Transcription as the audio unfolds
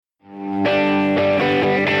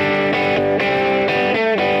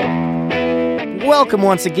Welcome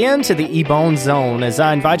once again to the E-Bone Zone as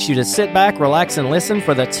I invite you to sit back, relax, and listen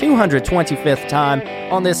for the 225th time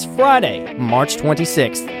on this Friday, March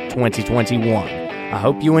 26th, 2021. I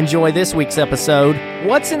hope you enjoy this week's episode,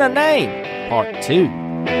 What's in a Name? Part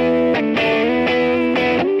 2.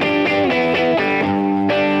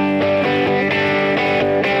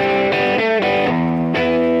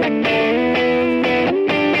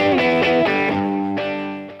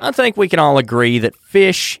 I think we can all agree that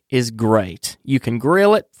fish is great. You can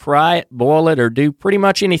grill it, fry it, boil it, or do pretty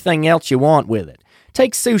much anything else you want with it.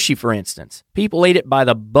 Take sushi, for instance. People eat it by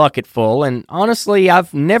the bucketful, and honestly,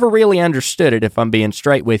 I've never really understood it, if I'm being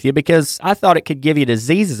straight with you, because I thought it could give you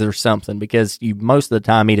diseases or something, because you most of the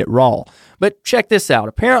time eat it raw. But check this out.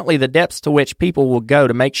 Apparently, the depths to which people will go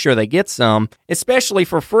to make sure they get some, especially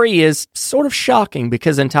for free, is sort of shocking,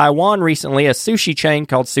 because in Taiwan recently, a sushi chain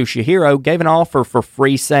called Sushi Hero gave an offer for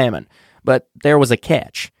free salmon. But there was a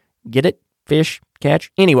catch. Get it? Fish?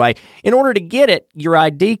 Catch? Anyway, in order to get it, your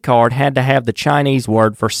ID card had to have the Chinese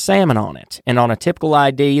word for salmon on it. And on a typical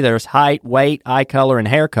ID, there's height, weight, eye color, and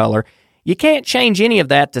hair color. You can't change any of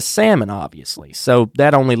that to salmon, obviously. So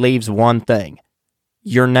that only leaves one thing.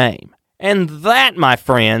 Your name. And that, my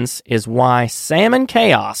friends, is why salmon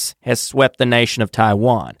chaos has swept the nation of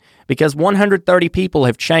Taiwan. Because 130 people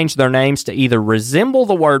have changed their names to either resemble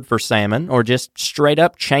the word for salmon or just straight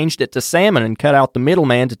up changed it to salmon and cut out the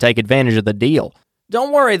middleman to take advantage of the deal.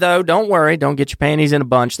 Don't worry, though. Don't worry. Don't get your panties in a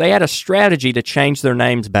bunch. They had a strategy to change their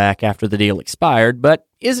names back after the deal expired, but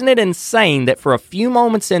isn't it insane that for a few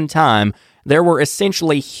moments in time, there were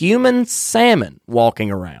essentially human salmon walking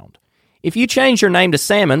around? If you change your name to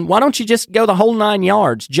salmon, why don't you just go the whole 9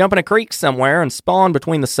 yards, jump in a creek somewhere, and spawn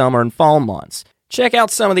between the summer and fall months? Check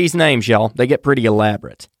out some of these names, y'all. They get pretty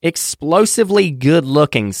elaborate. Explosively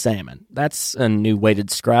good-looking salmon. That's a new way to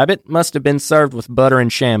describe it. Must have been served with butter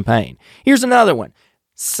and champagne. Here's another one.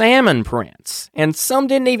 Salmon Prince. And some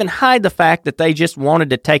didn't even hide the fact that they just wanted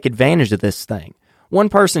to take advantage of this thing. One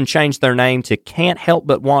person changed their name to Can't Help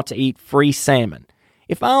But Want to Eat Free Salmon.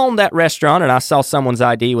 If I owned that restaurant and I saw someone's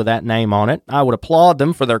ID with that name on it, I would applaud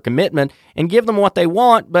them for their commitment and give them what they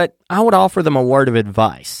want, but I would offer them a word of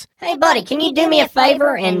advice. Hey, buddy, can you do me a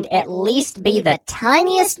favor and at least be the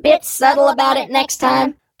tiniest bit subtle about it next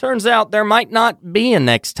time? Turns out there might not be a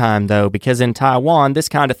next time, though, because in Taiwan, this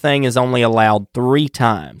kind of thing is only allowed 3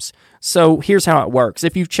 times. So here's how it works.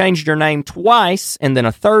 If you've changed your name twice and then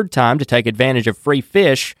a third time to take advantage of free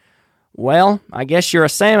fish, well, I guess you're a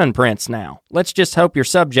salmon prince now. Let's just hope your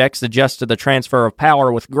subjects adjust to the transfer of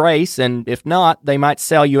power with grace, and if not, they might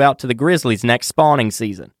sell you out to the grizzlies next spawning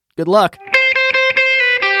season. Good luck.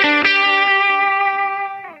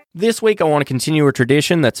 This week, I want to continue a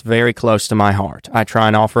tradition that's very close to my heart. I try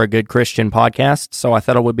and offer a good Christian podcast, so I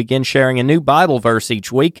thought I would begin sharing a new Bible verse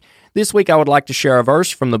each week. This week, I would like to share a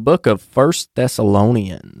verse from the book of 1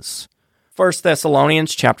 Thessalonians. 1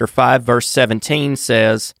 Thessalonians chapter 5, verse 17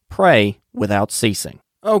 says, "Pray without ceasing."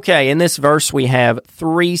 Okay, in this verse we have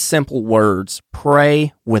 3 simple words,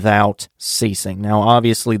 pray without ceasing. Now,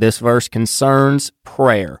 obviously, this verse concerns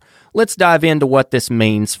prayer. Let's dive into what this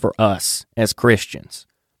means for us as Christians.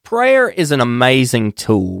 Prayer is an amazing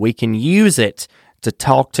tool. We can use it to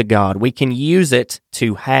talk to God. We can use it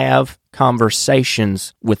to have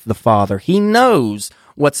conversations with the Father. He knows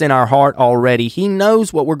what's in our heart already. He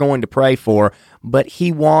knows what we're going to pray for, but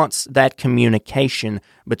He wants that communication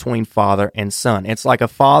between Father and Son. It's like a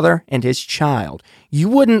father and his child. You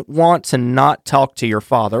wouldn't want to not talk to your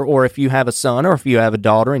father, or if you have a son or if you have a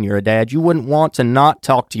daughter and you're a dad, you wouldn't want to not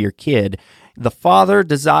talk to your kid. The Father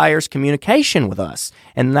desires communication with us,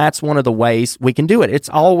 and that's one of the ways we can do it. It's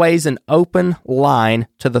always an open line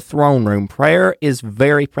to the throne room. Prayer is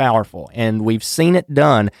very powerful, and we've seen it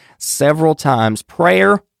done several times.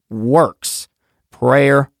 Prayer works.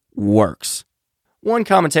 Prayer works. One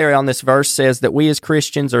commentary on this verse says that we as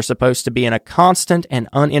Christians are supposed to be in a constant and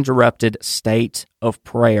uninterrupted state of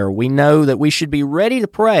prayer. We know that we should be ready to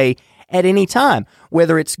pray at any time,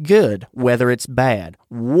 whether it's good, whether it's bad.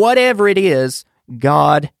 Whatever it is,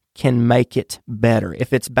 God can make it better.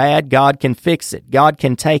 If it's bad, God can fix it. God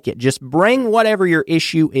can take it. Just bring whatever your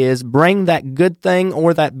issue is, bring that good thing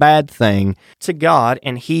or that bad thing to God,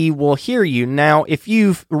 and He will hear you. Now, if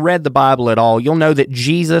you've read the Bible at all, you'll know that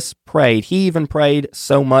Jesus prayed. He even prayed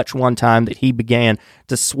so much one time that He began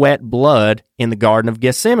to sweat blood in the Garden of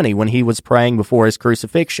Gethsemane when He was praying before His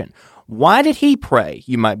crucifixion. Why did He pray?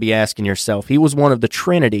 You might be asking yourself. He was one of the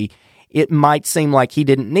Trinity. It might seem like He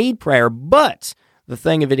didn't need prayer, but the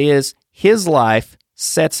thing of it is, His life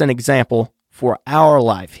sets an example for our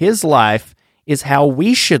life. His life is how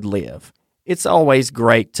we should live. It's always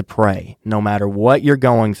great to pray, no matter what you're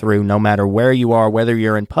going through, no matter where you are, whether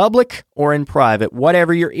you're in public or in private,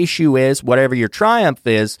 whatever your issue is, whatever your triumph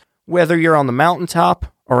is, whether you're on the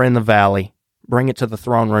mountaintop or in the valley, bring it to the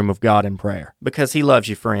throne room of God in prayer, because He loves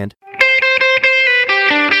you, friend.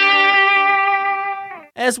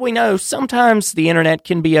 As we know, sometimes the internet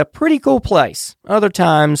can be a pretty cool place. Other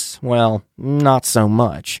times, well, not so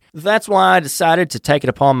much. That's why I decided to take it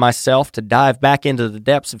upon myself to dive back into the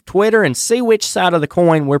depths of Twitter and see which side of the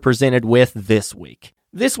coin we're presented with this week.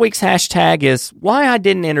 This week's hashtag is why I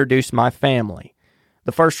didn't introduce my family.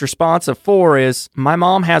 The first response of 4 is, my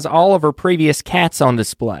mom has all of her previous cats on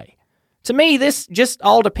display. To me, this just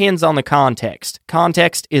all depends on the context.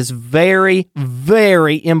 Context is very,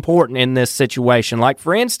 very important in this situation. Like,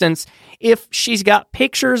 for instance, if she's got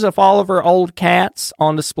pictures of all of her old cats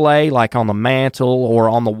on display, like on the mantle or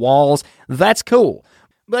on the walls, that's cool.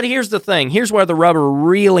 But here's the thing. Here's where the rubber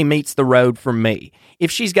really meets the road for me.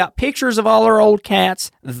 If she's got pictures of all her old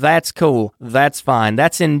cats, that's cool. That's fine.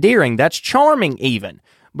 That's endearing. That's charming even.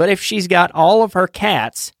 But if she's got all of her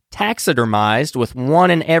cats taxidermized with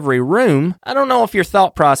one in every room, I don't know if your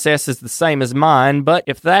thought process is the same as mine, but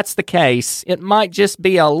if that's the case, it might just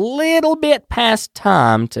be a little bit past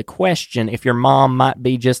time to question if your mom might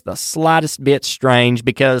be just the slightest bit strange,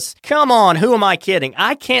 because, come on, who am I kidding?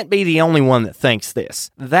 I can't be the only one that thinks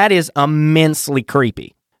this. That is immensely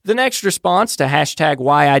creepy. The next response to hashtag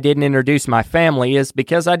why I didn't introduce my family is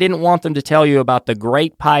because I didn't want them to tell you about the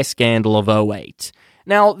great pie scandal of '08.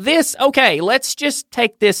 Now, let's just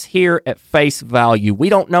take this here at face value. We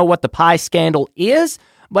don't know what the pie scandal is,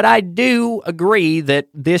 but I do agree that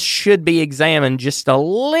this should be examined just a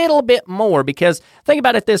little bit more, because think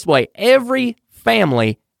about it this way. Every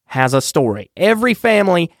family has a story. Every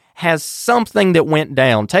family has something that went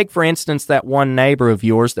down. Take, for instance, that one neighbor of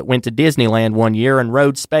yours that went to Disneyland one year and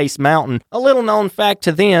rode Space Mountain. A little known fact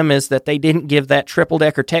to them is that they didn't give that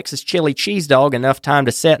triple-decker Texas chili cheese dog enough time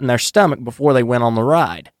to set in their stomach before they went on the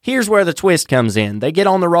ride. Here's where the twist comes in. They get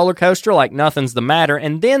on the roller coaster like nothing's the matter,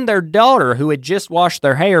 and then their daughter, who had just washed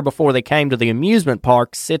their hair before they came to the amusement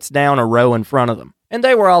park, sits down a row in front of them. And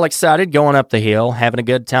they were all excited, going up the hill, having a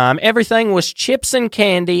good time. Everything was chips and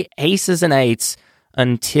candy, aces and eights,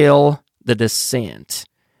 until the descent.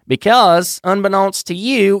 Because, unbeknownst to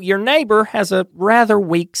you, your neighbor has a rather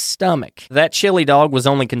weak stomach. That chili dog was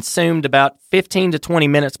only consumed about 15 to 20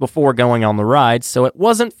 minutes before going on the ride, so it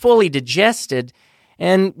wasn't fully digested,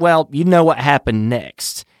 and, well, you know what happened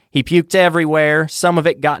next. He puked everywhere, some of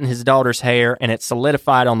it got in his daughter's hair, and it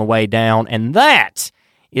solidified on the way down, and that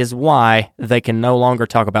is why they can no longer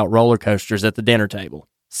talk about roller coasters at the dinner table.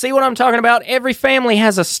 See what I'm talking about? Every family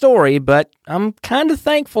has a story, but I'm kind of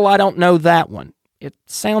thankful I don't know that one. It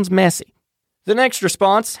sounds messy. The next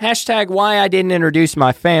response, hashtag why I didn't introduce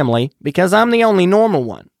my family, because I'm the only normal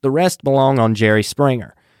one. The rest belong on Jerry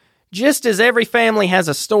Springer. Just as every family has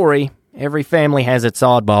a story, every family has its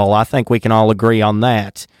oddball. I think we can all agree on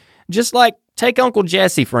that. Just like, take Uncle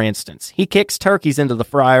Jesse, for instance. He kicks turkeys into the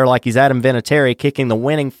fryer like he's Adam Vinatieri kicking the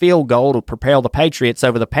winning field goal to propel the Patriots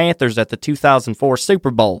over the Panthers at the 2004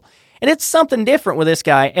 Super Bowl. And it's something different with this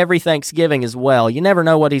guy every Thanksgiving as well. You never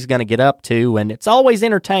know what he's going to get up to, and it's always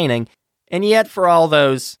entertaining. And yet, for all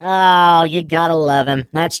those, oh, you gotta love him.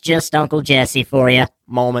 That's just Uncle Jesse for you.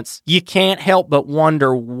 Moments, you can't help but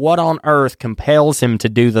wonder what on earth compels him to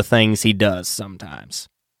do the things he does sometimes.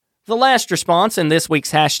 The last response in this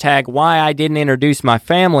week's hashtag why I didn't introduce my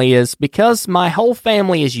family is because my whole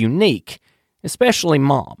family is unique, especially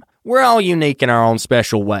Mom. We're all unique in our own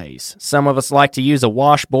special ways. Some of us like to use a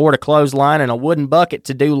washboard, a clothesline, and a wooden bucket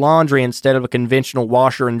to do laundry instead of a conventional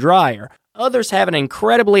washer and dryer. Others have an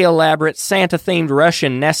incredibly elaborate Santa-themed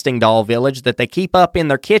Russian nesting doll village that they keep up in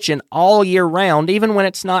their kitchen all year round, even when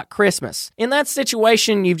it's not Christmas. In that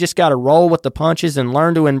situation, you've just got to roll with the punches and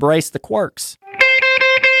learn to embrace the quirks.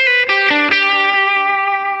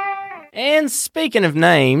 And speaking of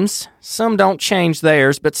names, some don't change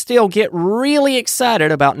theirs, but still get really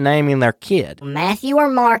excited about naming their kid. Matthew or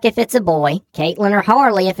Mark if it's a boy, Caitlin or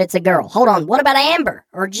Harley if it's a girl. Hold on, what about Amber,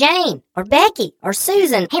 or Jane, or Becky, or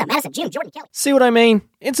Susan, Hannah, Madison, June, Jordan, Kelly? See what I mean?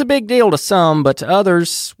 It's a big deal to some, but to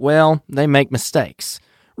others, well, they make mistakes.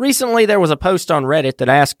 Recently, there was a post on Reddit that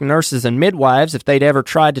asked nurses and midwives if they'd ever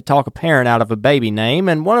tried to talk a parent out of a baby name,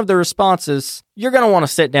 and one of the responses, you're going to want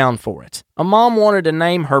to sit down for it. A mom wanted to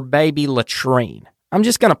name her baby Latrine. I'm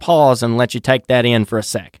just going to pause and let you take that in for a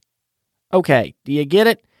sec. Okay, do you get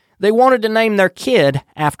it? They wanted to name their kid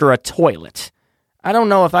after a toilet. I don't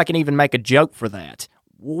know if I can even make a joke for that.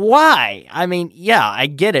 Why? I mean, yeah, I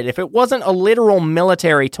get it. If it wasn't a literal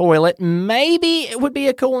military toilet, maybe it would be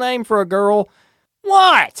a cool name for a girl.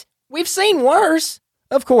 What? We've seen worse.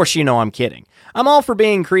 Of course, you know I'm kidding. I'm all for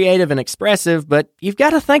being creative and expressive, but you've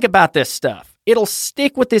got to think about this stuff. It'll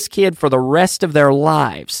stick with this kid for the rest of their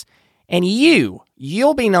lives. And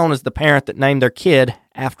you'll be known as the parent that named their kid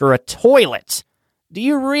after a toilet. Do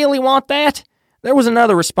you really want that? There was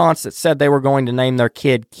another response that said they were going to name their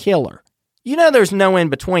kid Killer. You know there's no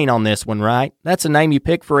in-between on this one, right? That's a name you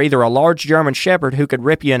pick for either a large German Shepherd who could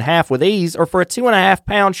rip you in half with ease, or for a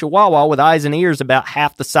 2.5-pound Chihuahua with eyes and ears about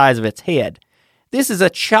half the size of its head. This is a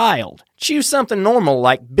child. Choose something normal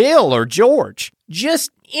like Bill or George. Just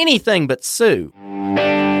anything but Sue.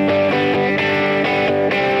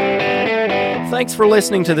 Thanks for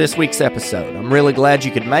listening to this week's episode. I'm really glad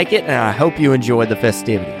you could make it, and I hope you enjoyed the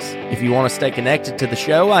festivities. If you want to stay connected to the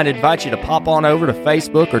show, I'd invite you to pop on over to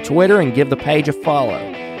Facebook or Twitter and give the page a follow.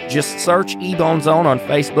 Just search Ebone Zone on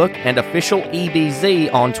Facebook and Official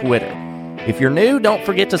EBZ on Twitter. If you're new, don't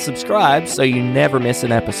forget to subscribe so you never miss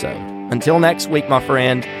an episode. Until next week, my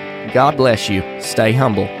friend, God bless you, stay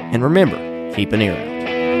humble, and remember, keep an ear out.